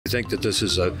You think that this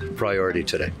is a priority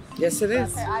today? Yes, it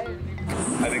is. I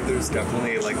think there's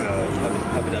definitely like a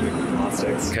epidemic of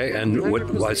plastics. Okay, and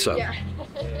why so?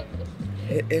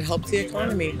 It helps the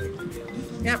economy.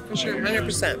 Yeah, for sure,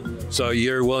 100%. So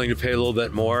you're willing to pay a little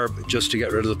bit more just to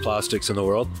get rid of the plastics in the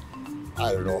world?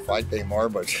 I don't know if I'd pay more,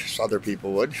 but other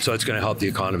people would. So it's going to help the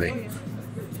economy.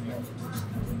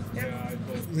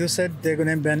 You said they're going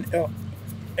to ban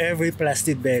every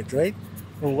plastic bag, right?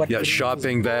 Or what? Yeah,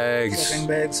 shopping bags. Shopping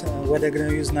bags. What they're going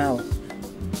to use now?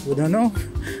 We don't know.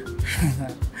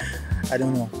 I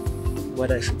don't know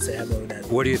what I should say about that.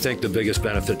 What do you think the biggest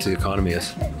benefit to the economy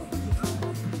is?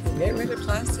 Get rid of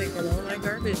plastic and all that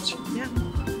garbage. Yeah.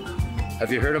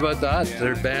 Have you heard about that? Yeah.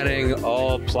 They're banning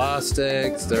all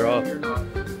plastics. They're all...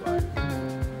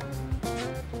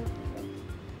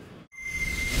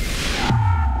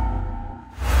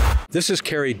 This is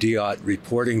Kerry Diot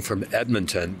reporting from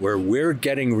Edmonton, where we're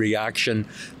getting reaction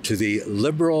to the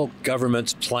Liberal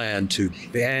government's plan to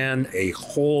ban a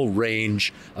whole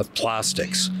range of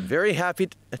plastics. Very happy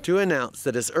to announce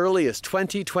that as early as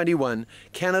 2021,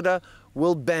 Canada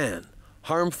will ban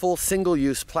harmful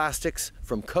single-use plastics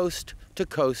from coast to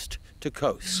coast to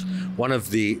coast. One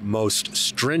of the most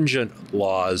stringent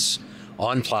laws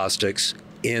on plastics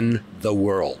in the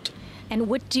world. And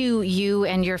what do you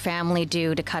and your family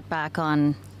do to cut back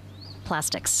on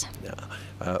plastics?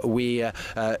 We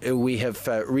have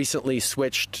recently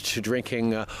switched to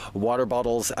drinking water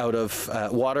bottles out of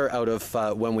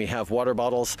when we have water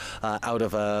bottles out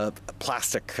of a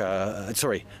plastic,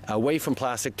 away from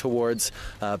plastic towards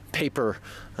paper.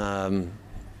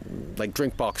 Like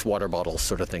drink box water bottles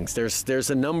sort of things. There's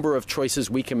a number of choices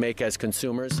we can make as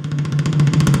consumers.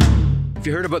 Have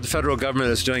you heard about the federal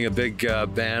government is doing a big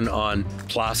ban on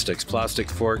plastics, plastic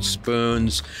forks,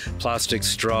 spoons, plastic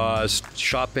straws,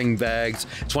 shopping bags?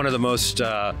 It's one of the most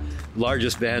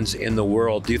largest bans in the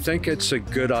world. Do you think it's a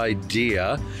good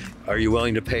idea? Are you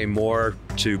willing to pay more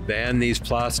to ban these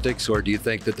plastics, or do you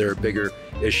think that there are bigger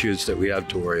issues that we have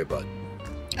to worry about?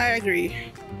 I agree.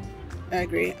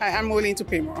 I'm willing to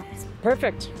pay more.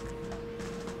 Perfect.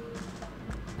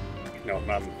 No,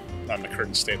 not in the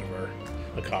current state of our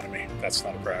economy. That's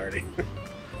not a priority.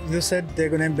 You said they're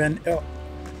going to ban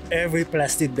every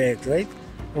plastic bag, right?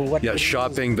 Or what? Yeah,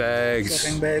 shopping bags.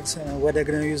 Shopping bags. What they're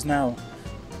going to use now?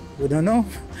 We don't know.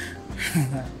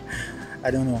 I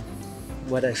don't know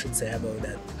what I should say about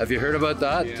that. Have you heard about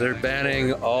that? Yeah, they're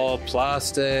banning all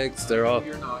plastics. They're all...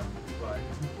 You're not, but...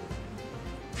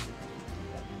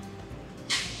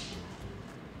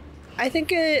 I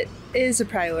think it is a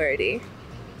priority.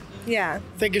 Yeah.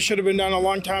 I think it should have been done a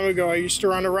long time ago. I used to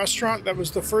run a restaurant. That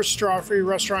was the first straw-free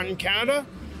restaurant in Canada.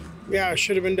 Yeah, it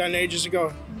should have been done ages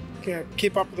ago. Can't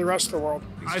keep up with the rest of the world.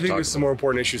 I think there's some more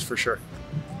important issues for sure.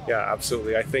 Yeah,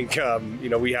 absolutely. I think,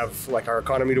 we have like our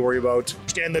economy to worry about. I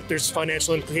understand that there's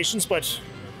financial implications, but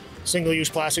single-use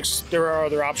plastics, there are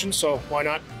other options, so why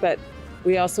not? But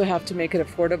we also have to make it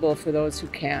affordable for those who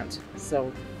can't.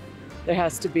 So there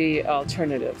has to be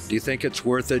alternatives. Do you think it's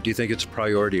worth it? Do you think it's a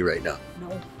priority right now?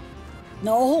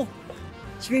 No.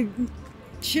 Should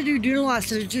we do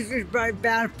lots of just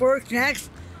ban forks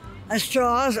next? And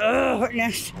straws. What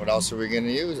next? What else are we going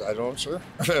to use? I don't know, sure.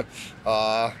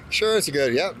 Sure, it's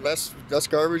good. Yeah, less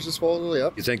garbage disposal.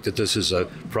 Yep. You think that this is a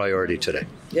priority today?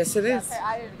 Yes, it is.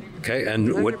 Okay,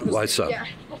 and why so? Yeah.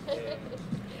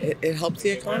 It helps the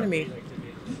economy.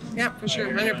 Yeah, for sure,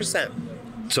 100%.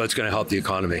 So it's going to help the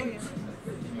economy.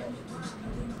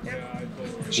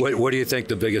 What do you think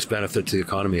the biggest benefit to the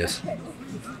economy is?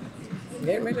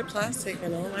 Get rid of plastic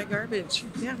and all that garbage.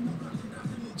 Yeah.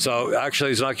 So actually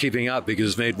it's not keeping up because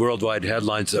it's made worldwide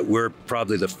headlines that we're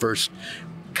probably the first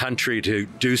country to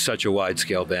do such a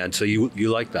wide-scale ban. So you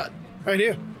like that? I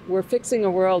do. We're fixing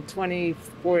a world 20,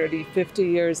 40, 50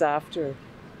 years after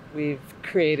we've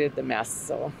created the mess,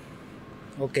 so.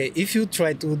 Okay, if you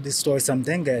try to destroy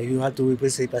something, you have to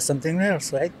replace it by something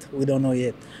else, right? We don't know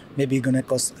yet. Maybe it's gonna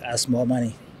cost us more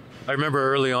money. I remember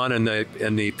early on in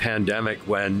the pandemic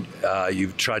when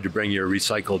you tried to bring your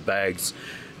recycled bags,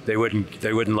 they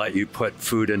wouldn't let you put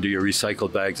food into your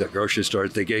recycled bags at grocery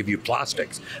stores. They gave you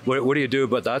plastics. What do you do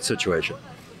about that situation?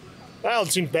 Well,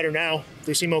 it seems better now.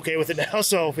 They seem okay with it now,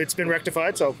 so it's been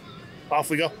rectified, so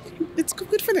off we go. It's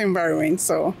good for the environment,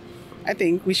 so I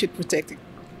think we should protect it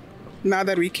now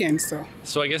that we can. So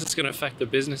I guess it's going to affect the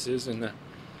businesses and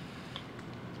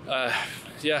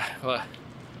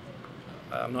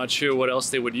I'm not sure what else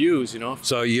they would use, you know.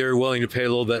 So you're willing to pay a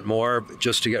little bit more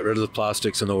just to get rid of the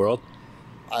plastics in the world?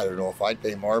 I don't know if I'd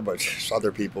pay more, but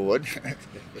other people would.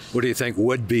 What do you think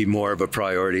would be more of a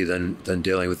priority than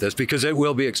dealing with this? Because it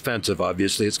will be expensive,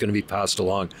 obviously. It's going to be passed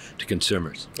along to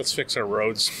consumers. Let's fix our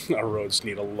roads. Our roads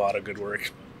need a lot of good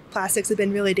work. Plastics have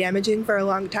been really damaging for a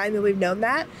long time, and we've known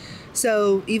that.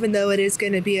 So even though it is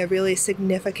going to be a really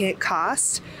significant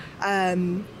cost, I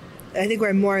think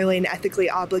we're morally and ethically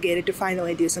obligated to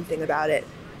finally do something about it.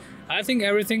 I think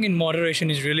everything in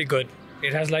moderation is really good.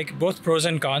 It has like both pros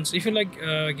and cons. If you like,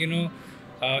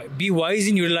 be wise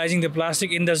in utilizing the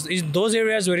plastic in those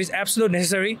areas where it's absolutely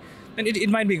necessary, then it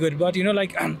might be good. But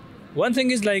one thing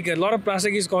is like a lot of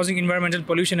plastic is causing environmental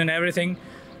pollution and everything.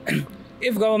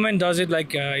 If government does it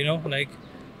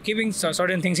keeping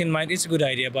certain things in mind, it's a good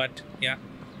idea. But yeah.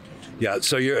 Yeah.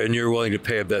 So you're willing to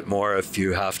pay a bit more if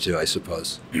you have to, I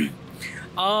suppose. If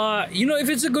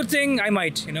it's a good thing, I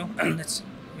might.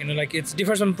 It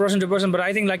differs from person to person, but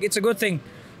I think it's a good thing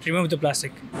to remove the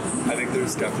plastic. I think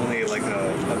there's definitely like a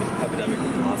epidemic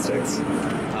of plastics.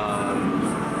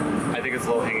 I think it's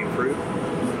low-hanging fruit.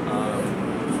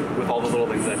 With all the little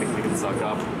things I think we can suck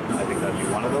up, I think that'd be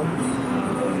one of them.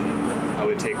 I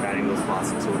would take banning those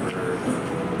plastics over.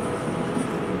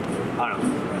 I don't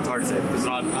know. It's hard to say.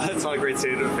 It's not a great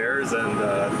state of affairs, and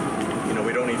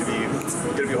we don't need to be. It's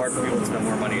going to be hard for people to spend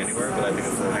more money anywhere, but I think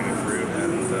it's low-hanging fruit,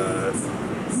 and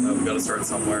we've got to start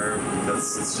somewhere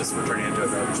because it's just we're turning into a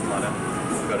garbage planet.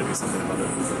 We've got to do something about it.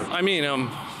 I mean,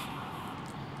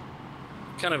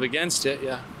 kind of against it,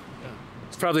 yeah.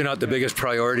 It's probably not the biggest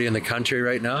priority in the country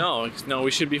right now. No,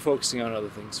 we should be focusing on other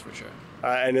things for sure.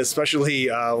 And especially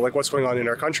like what's going on in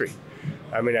our country.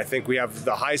 I mean, I think we have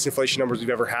the highest inflation numbers we've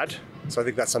ever had. So I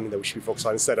think that's something that we should be focused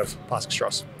on instead of plastic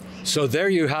straws. So there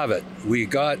you have it. We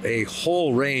got a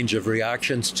whole range of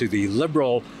reactions to the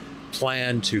Liberal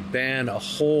plan to ban a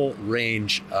whole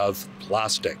range of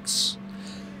plastics.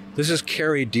 This is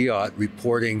Carrie Diot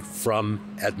reporting from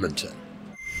Edmonton.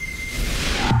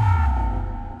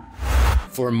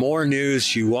 For more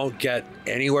news you won't get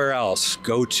anywhere else,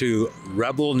 go to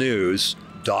rebelnews.com.